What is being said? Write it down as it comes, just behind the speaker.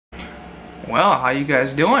Well, how you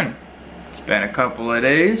guys doing? It's been a couple of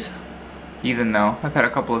days, even though I've had a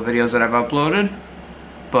couple of videos that I've uploaded,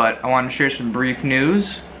 but I wanted to share some brief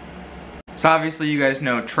news. So obviously you guys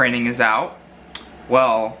know training is out.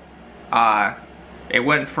 Well, it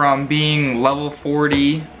went from being level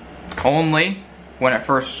 40 only when it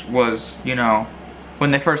first was, when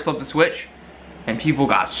they first flipped the switch, and people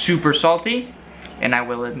got super salty. And I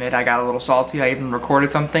will admit I got a little salty. I even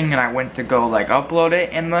recorded something and I went to go like upload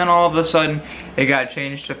it, and then all of a sudden it got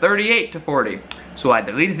changed to 38 to 40. So I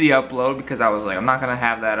deleted the upload because I was like, I'm not gonna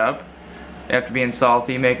have that up after being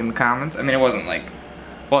salty, making comments. I mean, it wasn't like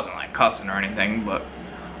cussing or anything, but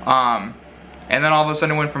and then all of a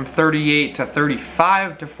sudden it went from 38 to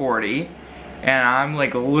 35 to 40, and I'm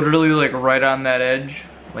like literally like right on that edge.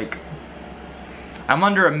 Like I'm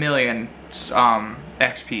under 1,000,000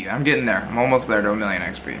 XP. I'm getting there. I'm almost there to 1,000,000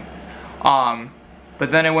 XP.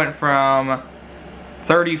 But then it went from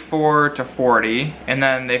 34 to 40, and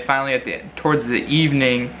then they finally towards the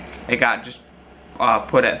evening it got just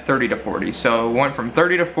put at 30 to 40. So it went from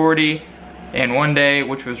 30 to 40 in one day,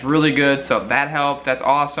 which was really good. So that helped. That's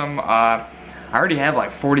awesome. I already have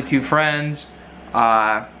like 42 friends.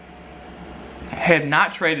 I have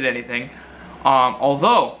not traded anything.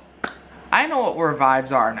 Although I know what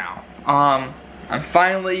revives are now. I'm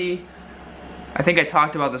finally, I think I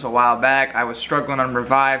talked about this a while back, I was struggling on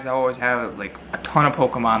revives. I always have like a ton of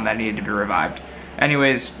Pokemon that needed to be revived.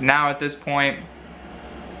 Anyways, now at this point,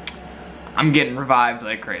 I'm getting revives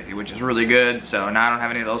like crazy, which is really good. So now I don't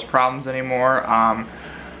have any of those problems anymore.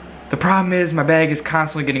 The problem is my bag is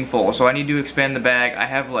constantly getting full, so I need to expand the bag. I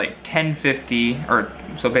have like 1050, or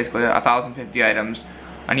so basically 1,050 items.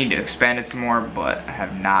 I need to expand it some more, but I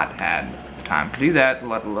have not had time to do that,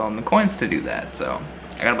 let alone the coins to do that. So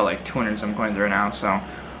I got about like 200 some coins right now. So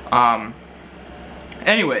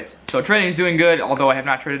anyways, so trading is doing good, although I have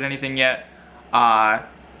not traded anything yet. Trying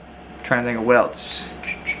to think of what else.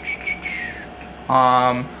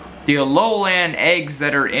 The Alolan eggs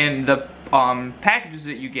that are in the packages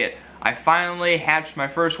that you get, I finally hatched my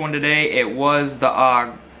first one today. It was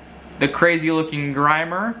the crazy looking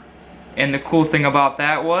Grimer, and the cool thing about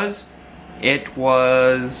that was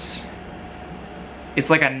it's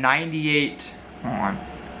like a 98, hold on,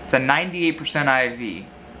 it's a 98% IV,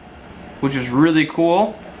 which is really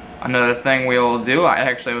cool. Another thing we will do, I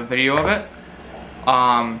actually have a video of it.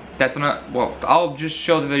 Well, I'll just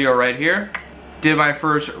show the video right here. Did my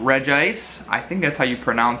first Regice, I think that's how you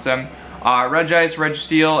pronounce them. Regice,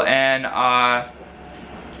 Registeel, and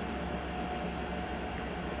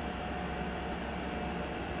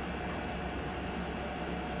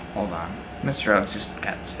hold on, Mr. Alex just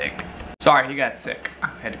got sick. Sorry, he got sick. I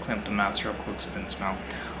had to clean up the mouse real quick so it didn't smell.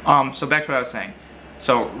 So back to what I was saying.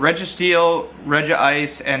 So Registeel,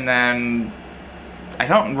 Regice, and then I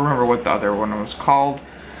don't remember what the other one was called.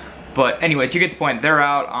 But anyways, you get the point. They're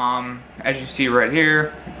out. As you see right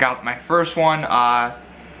here, got my first one.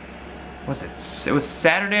 It was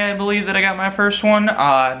Saturday, I believe, that I got my first one.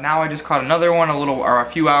 Now I just caught another one a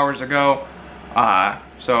few hours ago.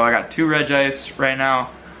 So I got 2 Regice right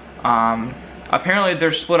now. Apparently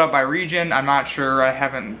they're split up by region. I'm not sure. I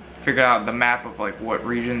haven't figured out the map of like what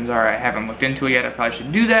regions are. I haven't looked into it yet. I probably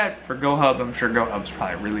should do that for GoHub. I'm sure GoHub's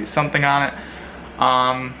probably released something on it.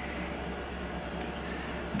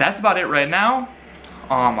 That's about it right now.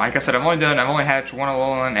 Like I said, I've only hatched one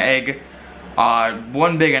Alolan egg.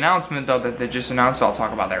 One big announcement though that they just announced, so I'll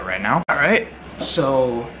talk about that right now. Alright,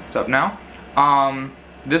 so what's up now?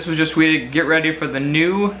 This was just tweeted, get ready for the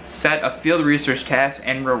new set of field research tasks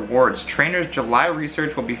and rewards. Trainers' July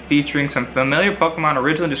research will be featuring some familiar Pokemon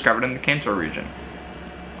originally discovered in the Kanto region.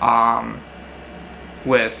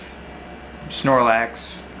 With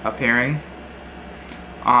Snorlax appearing.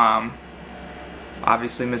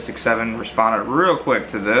 Obviously Mystic 7 responded real quick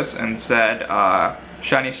to this and said,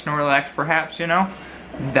 shiny Snorlax perhaps,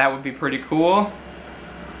 that would be pretty cool.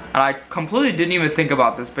 And I completely didn't even think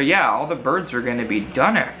about this, but yeah, all the birds are going to be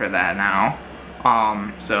done after that now.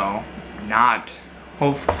 So,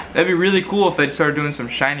 that'd be really cool if they'd start doing some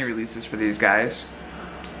shiny releases for these guys.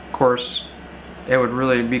 Of course, it would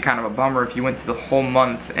really be kind of a bummer if you went through the whole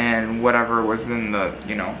month and whatever was in the,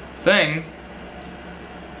 thing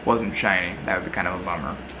wasn't shiny. That would be kind of a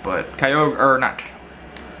bummer. But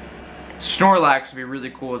Snorlax would be really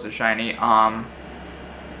cool as a shiny.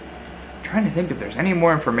 Trying to think if there's any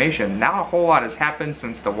more information. Not a whole lot has happened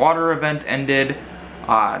since the water event ended.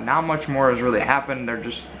 Not much more has really happened.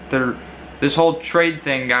 This whole trade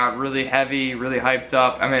thing got really heavy, really hyped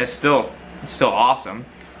up. I mean, it's still awesome.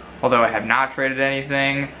 Although I have not traded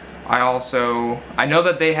anything. I know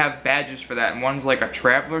that they have badges for that, and one's like a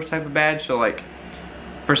traveler's type of badge. So like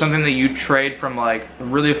for something that you trade from like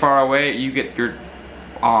really far away, you get your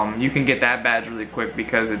you can get that badge really quick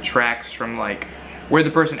because it tracks from like where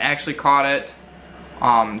the person actually caught it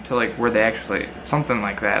to like where they actually, something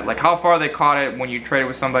like that, like how far they caught it when you trade it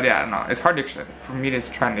with somebody. I don't know, it's hard to for me to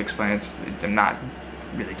try to explain. I'm not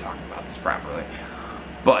really talking about this properly,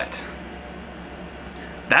 but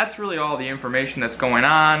that's really all the information that's going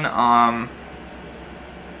on.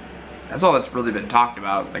 That's all that's really been talked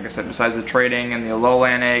about, like I said, besides the trading and the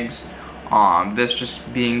Alolan eggs, this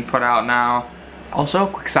just being put out now. Also,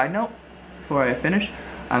 quick side note, before I finish,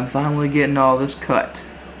 I'm finally getting all this cut.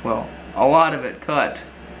 Well, a lot of it cut.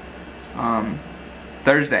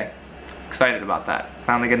 Thursday. Excited about that.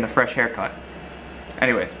 Finally getting a fresh haircut.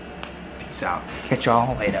 Anyways, peace out. Catch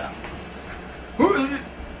y'all later.